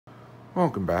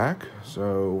Welcome back.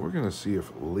 So we're going to see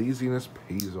if laziness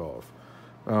pays off.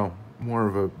 Well, more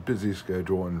of a busy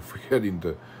schedule and forgetting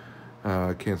to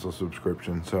cancel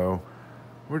subscription. So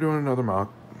we're doing another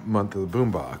month of the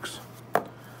Boombox.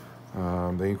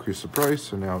 They increased the price,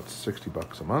 so now it's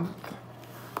 $60 a month.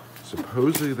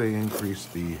 Supposedly they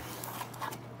increased the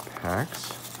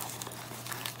packs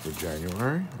for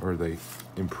January, or they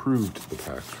improved the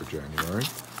packs for January,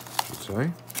 I should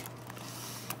say.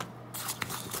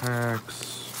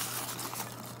 Packs,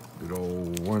 good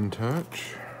old one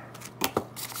touch,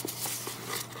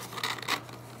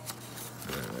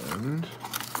 and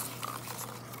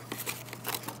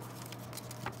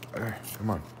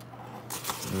come on.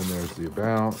 And then there's the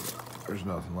about. There's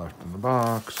nothing left in the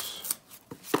box.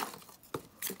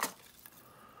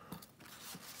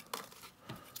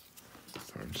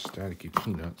 Darn staticky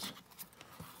peanuts.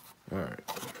 All right.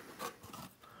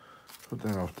 Put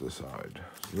that off to the side.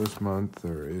 So this month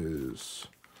there is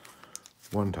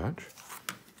one touch.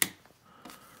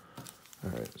 All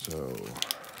right, so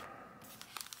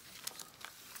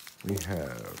we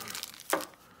have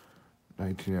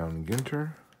 19 Allen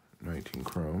Ginter, 19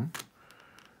 Chrome,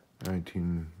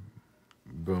 19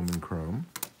 Bowman Chrome.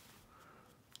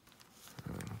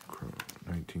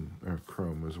 19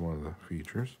 Chrome was one of the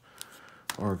features.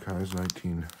 Archives,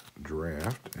 19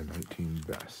 Draft, and 19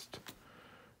 Best.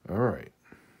 All right,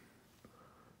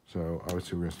 so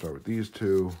obviously we're going to start with these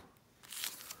two.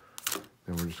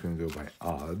 Then we're just going to go by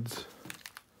odds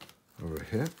of a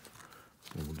hit.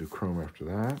 Then we'll do Chrome after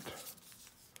that.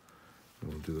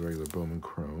 Then we'll do the regular Bowman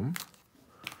Chrome,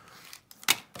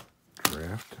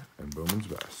 Draft, and Bowman's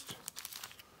Best.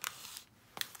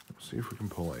 Let's see if we can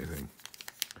pull anything.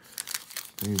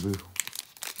 Maybe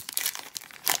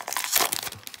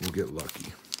we'll get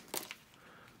lucky.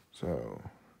 So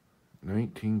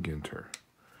 19 Ginter.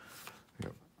 We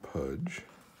got Pudge,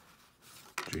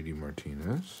 JD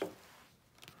Martinez,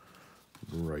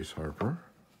 Bryce Harper,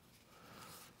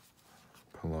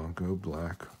 Polanco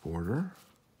black border,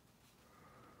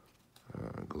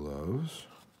 gloves.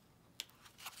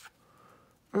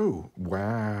 Oh,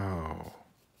 wow.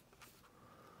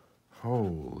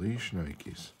 Holy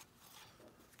shnikes.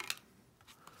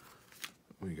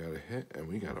 We got a hit and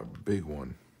we got a big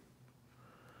one.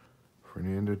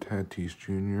 Fernando Tatis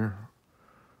Jr.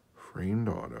 framed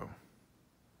auto.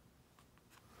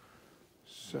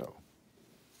 So,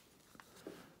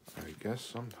 I guess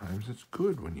sometimes it's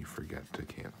good when you forget to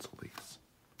cancel these.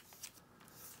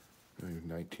 We have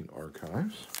 19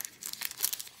 Archives.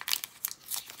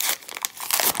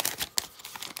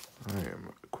 I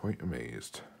am quite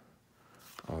amazed.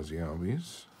 Ozzie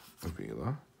Albies,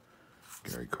 Avila,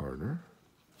 Gary Carter,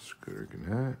 Scooter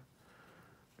Gannett,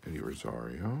 Eddie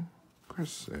Rosario,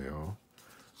 Chris Sale,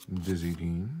 Dizzy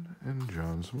Dean, and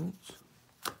John Smoltz.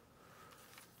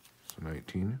 So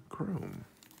 19 Chrome.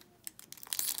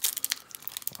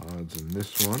 Odds in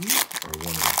this one are 1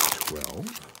 in 12.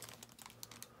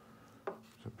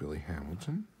 So Billy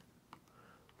Hamilton,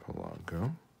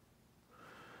 Polanco,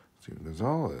 Steven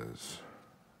Gonzalez.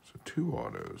 So 2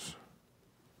 autos.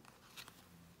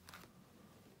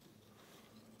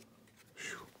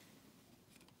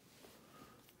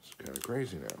 It's kind of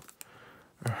crazy now.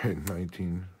 All right,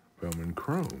 19 Bowman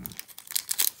Chrome.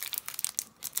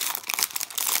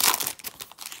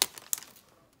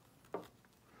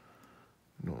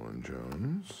 Nolan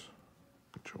Jones,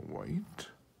 Mitchell White,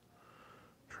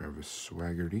 Travis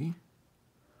Swaggerty,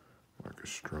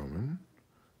 Marcus Stroman,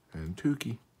 and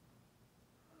Tukey.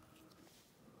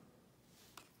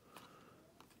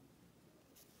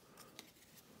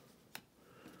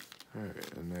 All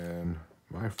right, and then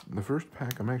the first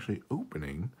pack I'm actually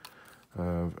opening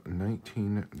of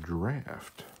 19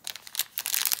 Draft.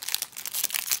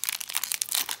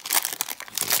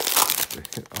 So the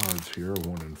hit odds here are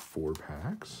 1 in 4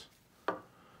 packs.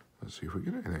 Let's see if we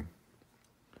get anything.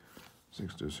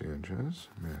 Sixto Sanchez,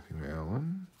 Matthew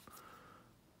Allen.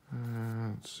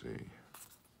 Let's see.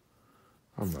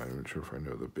 I'm not even sure if I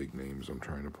know the big names I'm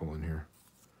trying to pull in here.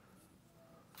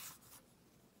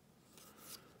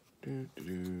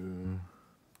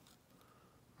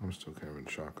 I'm still kind of in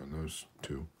shock on those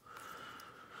two.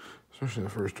 Especially the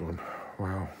first one.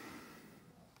 Wow.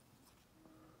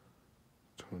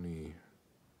 Tony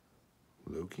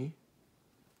Loki.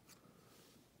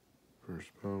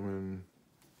 First Bowman.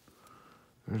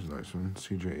 There's a nice one.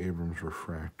 CJ Abrams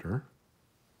Refractor.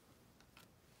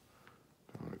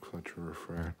 Dominic Fletcher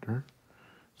Refractor.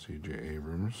 CJ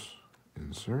Abrams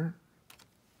Insert.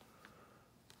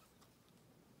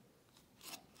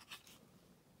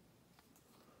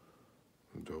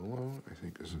 Dolo, I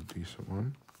think, is a decent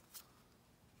one.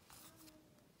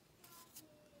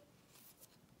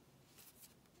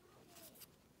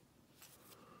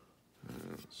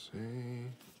 see.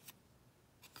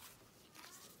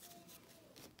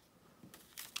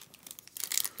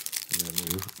 And then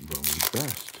we have Bowman's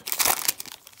Best.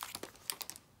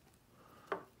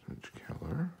 Mitch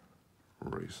Keller,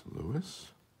 Race Lewis,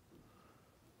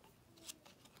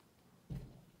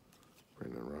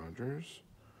 Brendan Rodgers,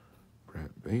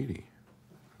 Brett Beatty.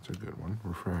 That's a good one,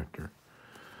 refractor.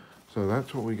 So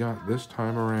that's what we got this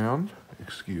time around.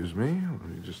 Excuse me,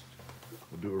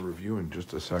 we'll do a review in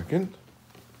just a second.